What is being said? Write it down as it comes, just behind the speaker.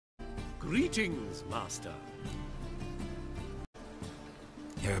Greetings, Master.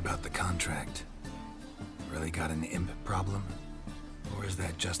 Hear about the contract. Really got an imp problem? Or is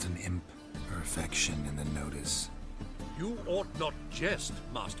that just an imp perfection in the notice? You ought not jest,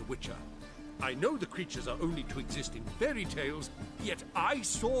 Master Witcher. I know the creatures are only to exist in fairy tales, yet I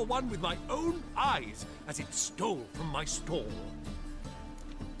saw one with my own eyes as it stole from my stall.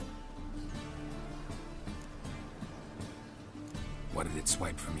 What did it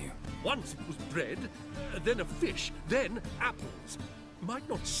swipe from you? Once it was bread, then a fish, then apples. Might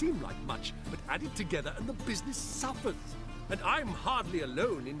not seem like much, but added together and the business suffers. And I'm hardly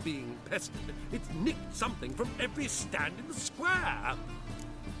alone in being pestered. It's nicked something from every stand in the square.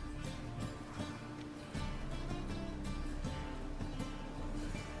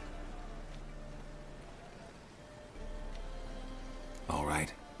 All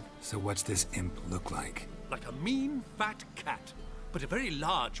right. So what's this imp look like? Like a mean, fat cat, but a very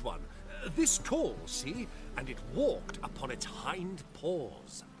large one. This tall, see? And it walked upon its hind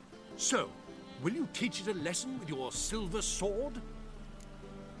paws. So, will you teach it a lesson with your silver sword?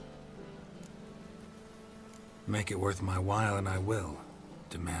 Make it worth my while and I will.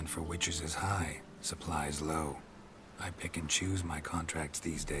 Demand for witches is high, supplies low. I pick and choose my contracts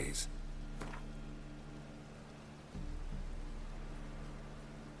these days.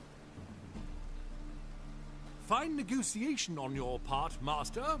 Fine negotiation on your part,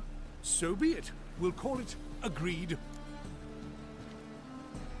 Master. So be it. We'll call it agreed.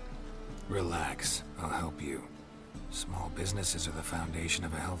 Relax, I'll help you. Small businesses are the foundation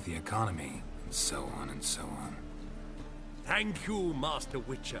of a healthy economy, and so on and so on. Thank you, Master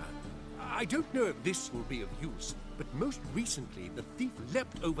Witcher. I don't know if this will be of use, but most recently the thief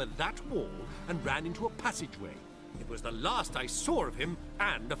leapt over that wall and ran into a passageway. It was the last I saw of him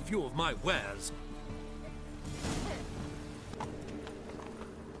and a few of my wares.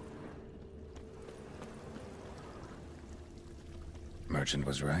 Merchant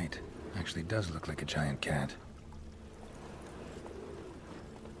was right. Actually does look like a giant cat.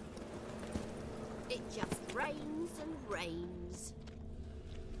 It just rains and rains.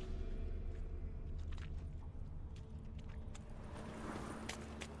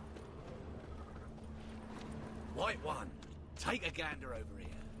 White one, take a gander over here.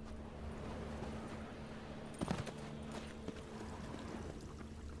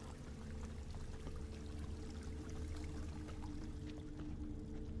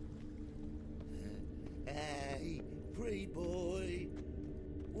 Hey, pretty boy.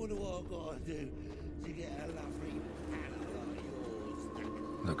 What do I gotta do to get a lovely panel like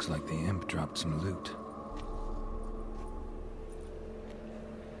yours? Looks like the imp dropped some loot.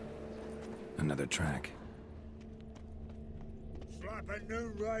 Another track. Slap a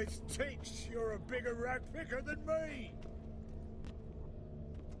new race tinks, you're a bigger rat picker than me!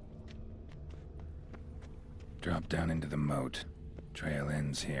 Drop down into the moat. Trail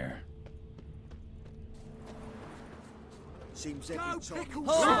ends here. Seems every Go time pickle you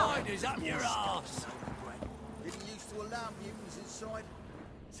sliders up your arse! didn't used to allow mutants inside.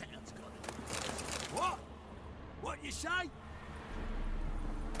 Sounds good. What? What you say?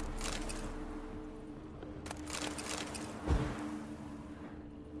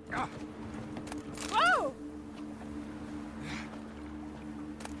 Whoa!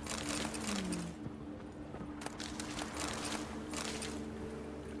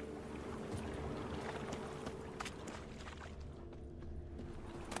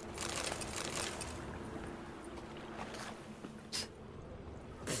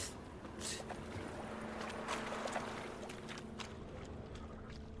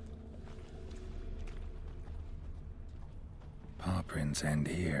 Paw prints end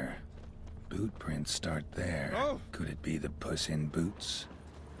here. Boot prints start there. Oh. Could it be the Puss in Boots?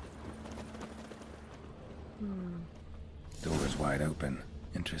 Door's wide open.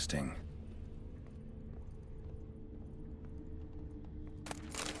 Interesting.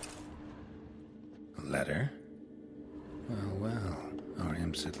 A letter? Well, well. Our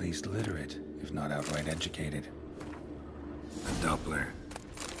imp's at least literate, if not outright educated. A Doppler.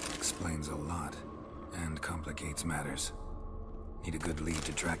 Explains a lot, and complicates matters. Need a good lead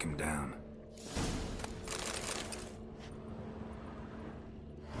to track him down.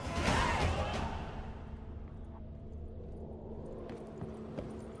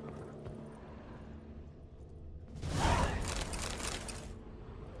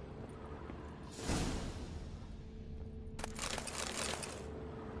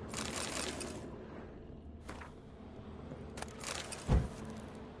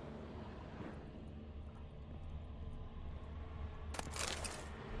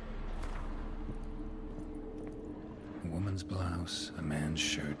 A woman's blouse, a man's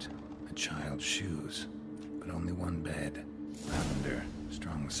shirt, A child's shoes, but only one bed. Lavender,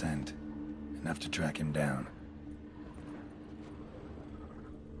 strong scent. Enough to track him down.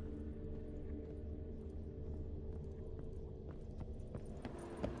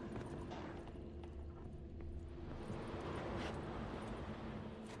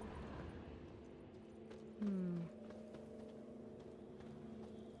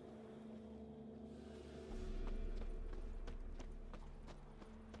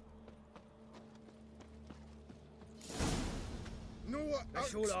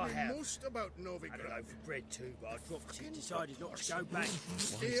 That's all I have. Most about Novigrad. I had a loaf of bread too, but I dropped it and decided not to go back.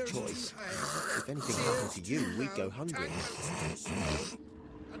 Wise choice. If anything happened to you, we'd go hungry.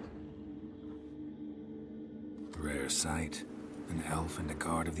 Rare sight. An elf and a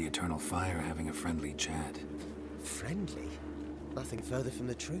guard of the Eternal Fire having a friendly chat. Friendly? Nothing further from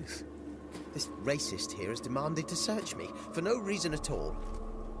the truth. This racist here has demanded to search me, for no reason at all.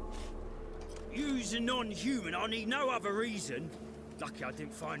 You's a non-human, I need no other reason. Lucky I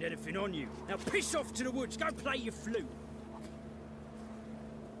didn't find anything on you. Now piss off to the woods, go play your flute.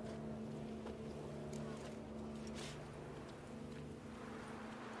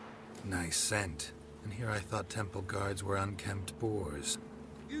 Nice scent. And here I thought temple guards were unkempt boors.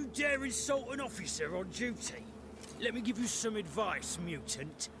 You dare insult an officer on duty? Let me give you some advice,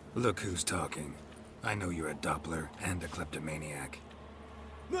 mutant. Look who's talking. I know you're a Doppler and a kleptomaniac.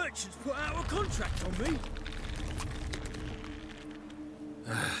 Merchants put out a contract on me.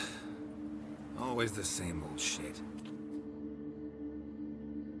 Always the same old shit.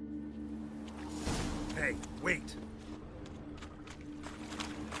 Hey, wait.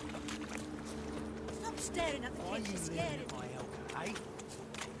 Stop staring at the kid. You're scared of my elbow, eh?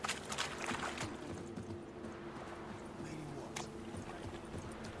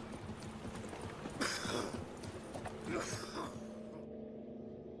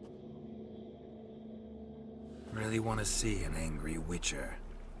 Really want to see an angry witcher.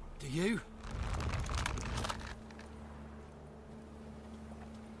 Do you?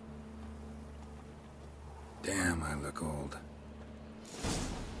 Damn, I look old.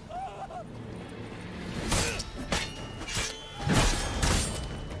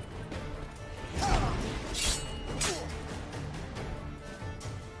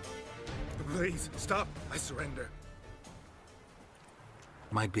 Please, stop. I surrender.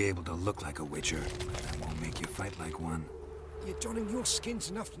 Might be able to look like a witcher, but that won't make you fight like one. You're donning your skins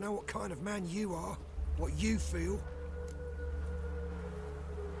enough to know what kind of man you are, what you feel.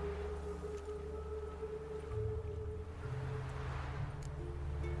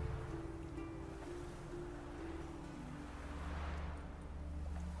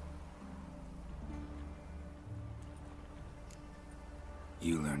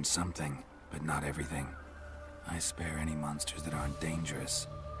 You learned something, but not everything. I spare any monsters that aren't dangerous.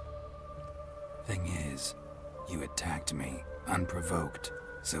 Thing is, you attacked me, unprovoked,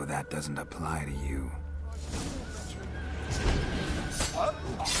 so that doesn't apply to you.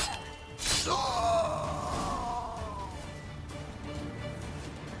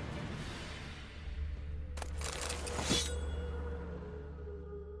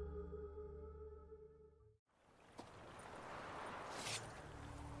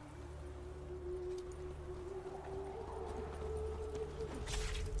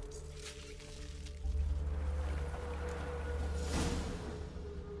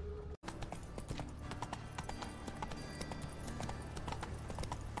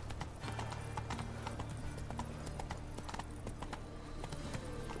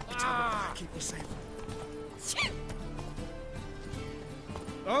 Keep me safe.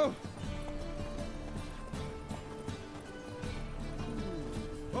 Oh!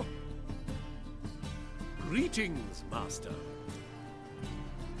 Oh! Greetings, Master.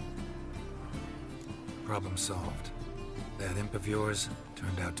 Problem solved. That imp of yours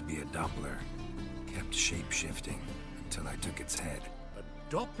turned out to be a Doppler. Kept shape-shifting until I took its head.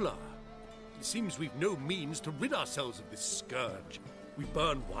 A Doppler? It seems we've no means to rid ourselves of this scourge. We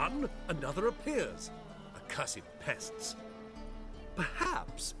burn one, another appears. Accursed pests.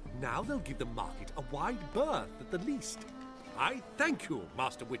 Perhaps now they'll give the market a wide berth at the least. I thank you,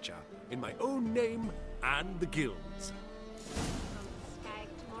 Master Witcher, in my own name and the Guild's.